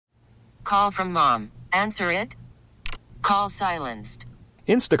call from mom. Answer it. Call silenced.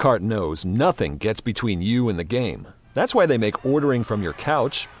 Instacart knows nothing gets between you and the game. That's why they make ordering from your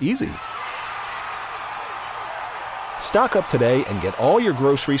couch easy. Stock up today and get all your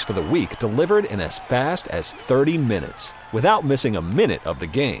groceries for the week delivered in as fast as 30 minutes without missing a minute of the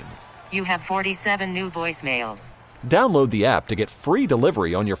game. You have 47 new voicemails. Download the app to get free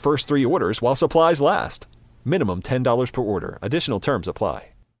delivery on your first 3 orders while supplies last. Minimum $10 per order. Additional terms apply.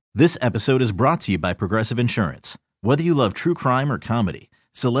 This episode is brought to you by Progressive Insurance. Whether you love true crime or comedy,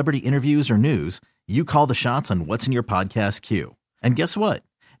 celebrity interviews or news, you call the shots on what's in your podcast queue. And guess what?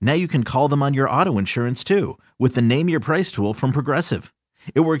 Now you can call them on your auto insurance too with the Name Your Price tool from Progressive.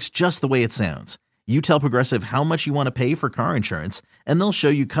 It works just the way it sounds. You tell Progressive how much you want to pay for car insurance, and they'll show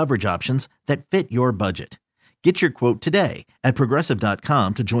you coverage options that fit your budget. Get your quote today at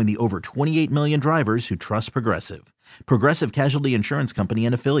Progressive.com to join the over 28 million drivers who trust Progressive. Progressive Casualty Insurance Company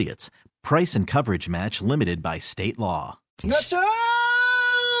and Affiliates. Price and coverage match limited by state law. ¡Nachoo!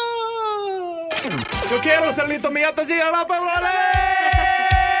 Yo quiero ser listo, mi gata, siga la palabra.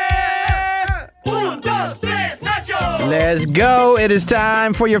 1, 2, 3, Nachoo! Let's go. It is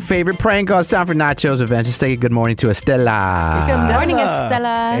time for your favorite prank call. It's time for Nacho's Adventure. Say good morning to Estella. Good morning,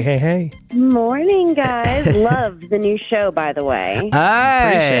 Estella. Hey. Morning, guys. Love the new show, by the way.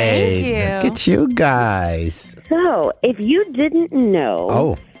 Hey. Thank you. Look at you guys. So, if you didn't know,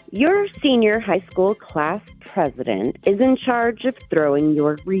 Oh. your senior high school class president is in charge of throwing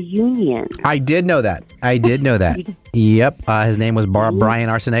your reunion. I did know that. Yep. His name was Brian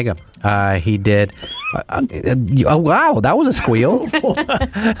Arcenega. He did. Oh, wow. That was a squeal.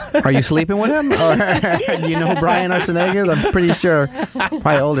 Are you sleeping with him? Or you know who Brian Arcenega is? I'm pretty sure.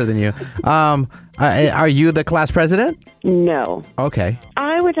 Probably older than you. Are you the class president? No. Okay.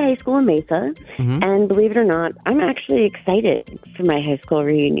 I went to high school in Mesa, and believe it or not, I'm actually excited for my high school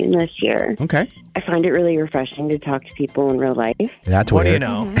reunion this year. Okay. I find it really refreshing to talk to people in real life. That's What do you weird.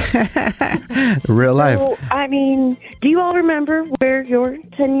 know? Real life. So, I mean, do you all remember where your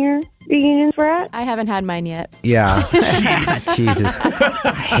 10-year reunions were at? I haven't had mine yet. Yeah. Jesus.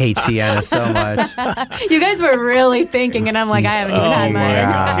 I hate Sienna so much. You guys were really thinking, and I'm like, I haven't even had mine.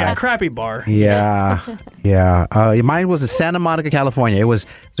 God. Yeah, crappy bar. Yeah. Mine was in Santa Monica, California. It was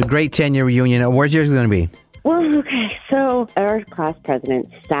a great 10-year reunion. Where's yours going to be? Well, okay, so our class president,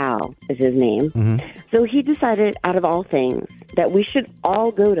 Sal, is his name. So he decided, out of all things, that we should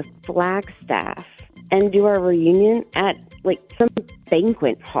all go to Flagstaff and do our reunion at, like, some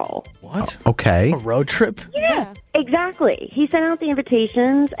banquet hall. What? Okay. A road trip? Yeah. Exactly. He sent out the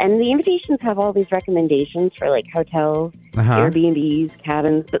invitations, and the invitations have all these recommendations for, like, hotels, Airbnbs,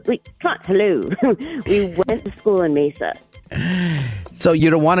 cabins. But, like, come on, hello. We went to school in Mesa. So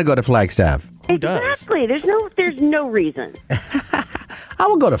you don't want to go to Flagstaff? Who does? Exactly. There's no reason. I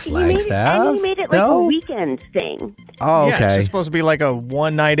will go to Flagstaff. He made it like a weekend thing. Oh, Yeah, it's okay. just supposed to be like a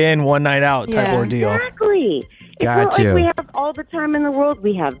one night in, one night out type Yeah. ordeal. Exactly. It's Got not you. like we have all the time in the world.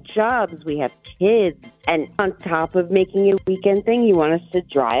 We have jobs, we have kids, and on top of making it a weekend thing, you want us to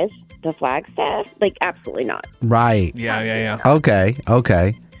drive to Flagstaff? Like, absolutely not. Right. Yeah. Okay.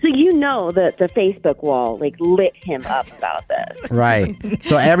 So you know that the Facebook wall, like, lit him up about this. Right.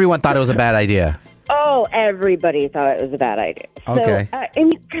 So everyone thought it was a bad idea. Oh, everybody thought it was a bad idea. Okay. So, I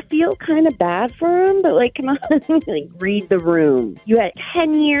mean, I feel kind of bad for him, but, like, come on, like, read the room. You had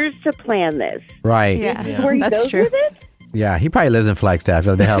 10 years to plan this. Right. Yeah. This is where he That's goes true. with it? Yeah, he probably lives in Flagstaff.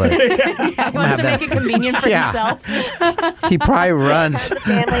 What the hell? He wants to make it convenient for Yeah. himself. He probably runs.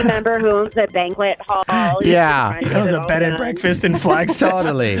 Family member who owns a banquet hall. Yeah. That was a bed and breakfast in Flagstaff.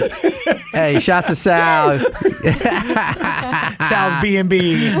 Totally. Hey, shouts to Sal. Sal's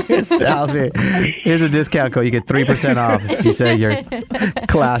B&B. Sal's here. Here's a discount code. You get 3% off if you say you're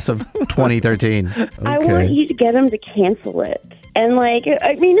class of 2013. Okay. I want you to get him to cancel it. And, like,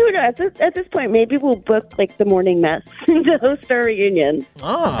 I mean, who knows? At this point, maybe we'll book, like, the morning mess to host our reunion.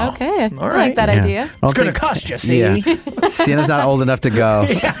 Oh. Okay. All I right. like that idea. It's going to cost you, see? Yeah. Sienna's not old enough to go.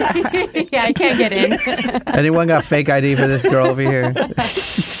 Yeah, I can't get in. Anyone got fake ID for this girl over here?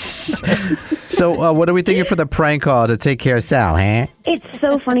 So, what are we thinking for the prank call to take care of Sal, huh? It's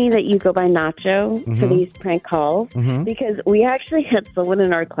so funny that you go by Nachoo for these prank calls because we actually had someone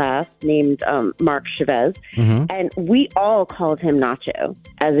in our class named Mark Chavez, and we all called him Nacho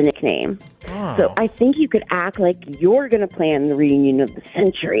as a nickname. Oh. So I think you could act like you're going to plan the reunion of the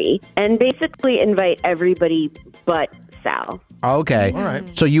century and basically invite everybody but Sal. Okay. All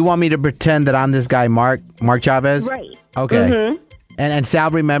right. So you want me to pretend that I'm this guy, Mark Chavez? Right. Okay. And Sal,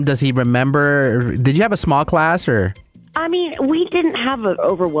 does he remember? Did you have a small class or? I mean, we didn't have an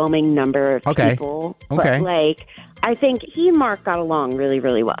overwhelming number of Okay. people. Okay. But, like, I think he and Mark got along really,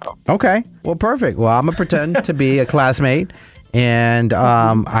 really well. Okay. Well, perfect. Well, I'm going to pretend to be a classmate, and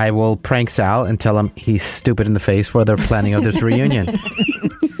I will prank Sal and tell him he's stupid in the face for the planning of this reunion.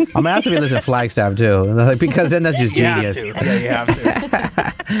 I'm going to ask if he lives in Flagstaff, too, because then that's just genius. You have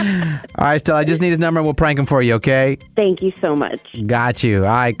to. All right, Stella, I just need his number and we'll prank him for you, okay? Thank you so much. Got you.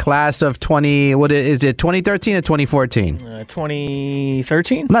 All right, class of 2013 or 2014?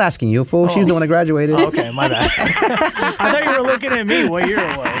 2013? I'm not asking you, fool. She's the one that graduated. Oh, okay, my bad. I thought you were looking at me what year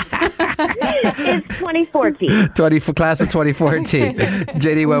it was. It's 2014. Class of 2014.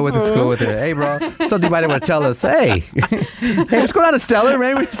 JD went with the school with her. Hey, bro, something you might want to tell us. Hey, what's going on, Estella?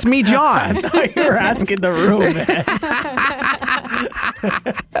 Man, it's me, John. I thought you were asking the room, man.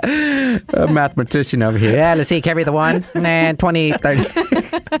 A mathematician over here. Yeah, let's see. Carry the one. Nah, 20, 30.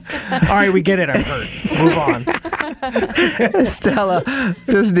 All right, we get it. I'm hurt. Move on. Stella,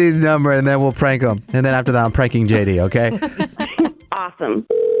 just need a number and then we'll prank him. And then after that, I'm pranking JD, okay? Awesome.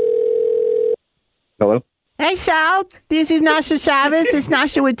 Hello? Hey, Sal. This is Nachoo Chavez. It's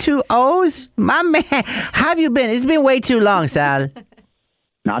Nachoo with 2 O's. My man, how have you been? It's been way too long, Sal.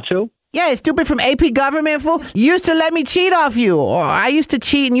 Nacho? Yeah, stupid from AP government, fool. You used to let me cheat off you. Or I used to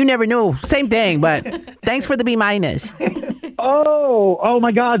cheat and you never knew. Same thing, but thanks for the B-. Oh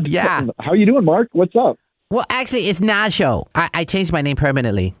my God. Yeah. How you doing, Mark? What's up? Well, actually, it's Nachoo. I changed my name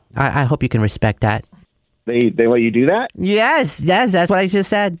permanently. I hope you can respect that. They let you do that? Yes, that's what I just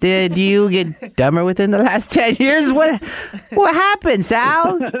said. Did you get dumber within the last 10 years? What happened,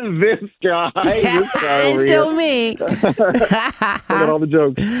 Sal? This guy. It's still me. I got all the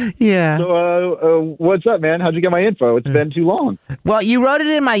jokes. Yeah. So, what's up, man? How'd you get my info? It's been too long. Well, you wrote it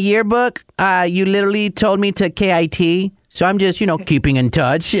in my yearbook. You literally told me to KIT. So I'm just, keeping in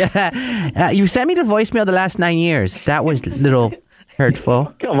touch. You sent me the voicemail the last 9 years. That was little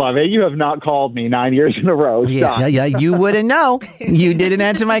hurtful. Come on, man. You have not called me 9 years in a row. Yeah, you wouldn't know. You didn't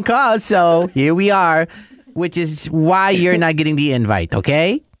answer my call, so here we are, which is why you're not getting the invite,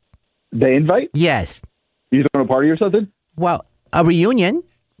 okay? The invite? Yes. You throwing a party or something? Well, a reunion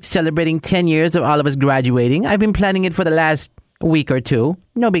celebrating 10 years of all of us graduating. I've been planning it for the last week or two.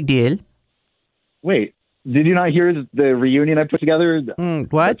 No big deal. Wait, did you not hear the reunion I put together?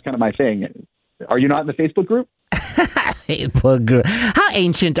 What? That's kind of my thing. Are you not in the Facebook group? Facebook group. How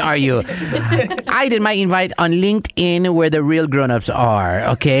ancient are you? I did my invite on LinkedIn where the real grown-ups are,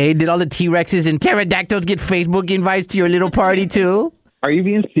 okay? Did all the T-Rexes and pterodactyls get Facebook invites to your little party too? Are you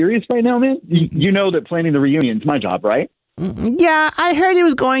being serious right now, man? You know that planning the reunion is my job, right? Yeah, I heard it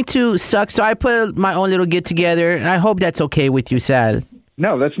was going to suck, so I put my own little get-together. I hope that's okay with you, Sal.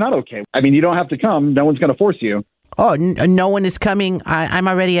 No, that's not okay. I mean, you don't have to come. No one's going to force you. Oh, no one is coming. I'm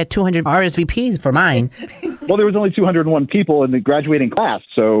already at 200 RSVPs for mine. Well, there was only 201 people in the graduating class,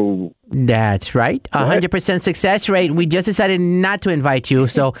 so... That's right. 100% success rate. We just decided not to invite you,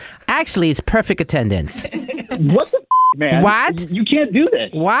 so actually it's perfect attendance. What the man? What? You can't do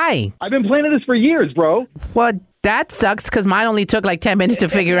this. Why? I've been planning this for years, bro. Well, that sucks because mine only took like 10 minutes to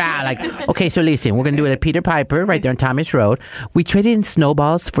figure out. Okay, so listen, we're going to do it at Peter Piper right there on Thomas Road. We traded in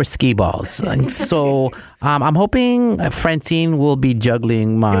snowballs for skee balls. And so I'm hoping Francine will be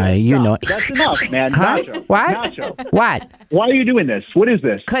juggling my, That's enough, man. Huh? Nacho. What? Nacho. What? Why are you doing this? What is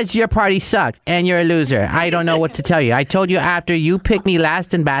this? Because your party sucked and you're a loser. I don't know what to tell you. I told you after you picked me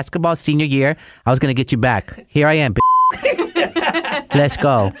last in basketball senior year, I was going to get you back. Here I am, Let's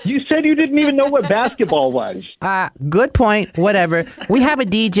go. You said you didn't even know what basketball was. Good point. Whatever. We have a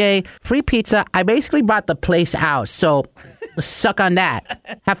DJ, free pizza. I basically brought the place out, so suck on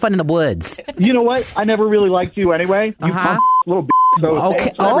that. Have fun in the woods. You know what? I never really liked you anyway. You little so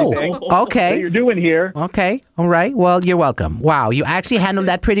okay. Okay. What you're doing here. Okay. All right. Well, you're welcome. Wow, you actually handled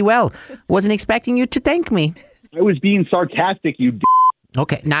that pretty well. Wasn't expecting you to thank me. I was being sarcastic, you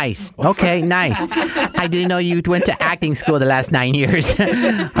Okay, nice. Okay, nice. I didn't know you went to acting school the last 9 years.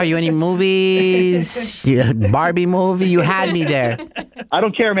 Are you any movies? Barbie movie? You had me there. I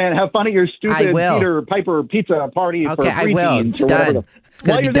don't care, man. Have fun at your stupid Peter Piper pizza party for preteens or whatever.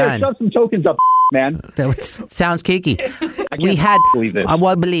 While you're there, shove some tokens up, man. That sounds kiki. Believe this.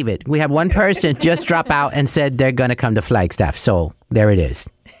 Well, believe it. We had one person just drop out and said they're going to come to Flagstaff. So there it is.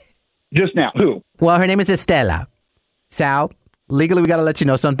 Just now. Who? Well, her name is Estella. Sal? Legally, we got to let you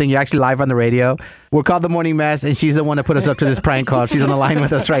know something. You're actually live on the radio. We're called The Morning Mess, and she's the one that put us up to this prank call. She's on the line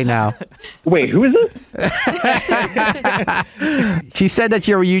with us right now. Wait, who is this? She said that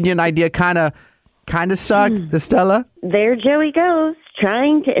your reunion idea kind of sucked, Estella. There Joey goes,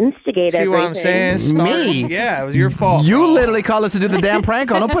 trying to instigate everything. See what I'm saying? Me? Yeah, it was your fault. You literally called us to do the damn prank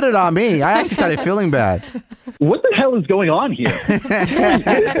call. Don't put it on me. I actually started feeling bad. What the hell is going on here?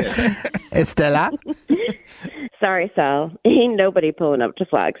 Estella? Sorry, Sal. Ain't nobody pulling up to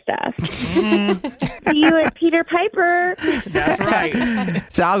Flagstaff. See you at Peter Piper. That's right.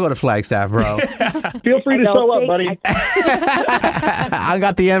 So I'll go to Flagstaff, bro. Feel free to show up, buddy. I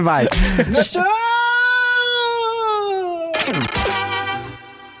got the invite.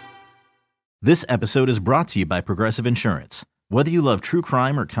 This episode is brought to you by Progressive Insurance. Whether you love true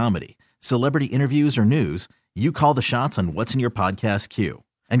crime or comedy, celebrity interviews or news, you call the shots on what's in your podcast queue.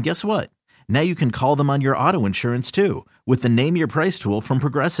 And guess what? Now you can call them on your auto insurance too with the Name Your Price tool from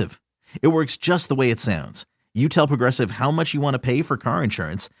Progressive. It works just the way it sounds. You tell Progressive how much you want to pay for car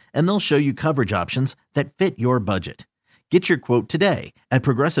insurance, and they'll show you coverage options that fit your budget. Get your quote today at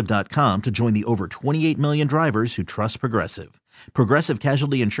Progressive.com to join the over 28 million drivers who trust Progressive. Progressive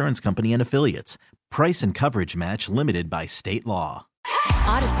Casualty Insurance Company and Affiliates. Price and coverage match limited by state law.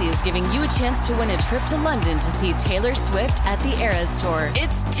 Odyssey is giving you a chance to win a trip to London to see Taylor Swift at the Eras Tour.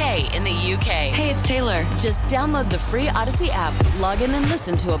 It's Tay in the UK. Hey, it's Taylor. Just download the free Odyssey app, log in and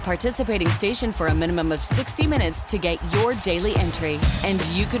listen to a participating station for a minimum of 60 minutes to get your daily entry. And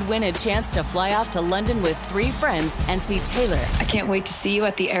you could win a chance to fly off to London with 3 friends and see Taylor. I can't wait to see you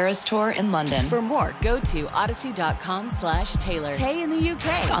at the Eras Tour in London. For more, go to odyssey.com/Taylor. Tay in the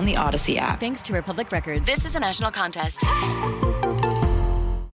UK. It's on the Odyssey app. Thanks to Republic Records. This is a national contest.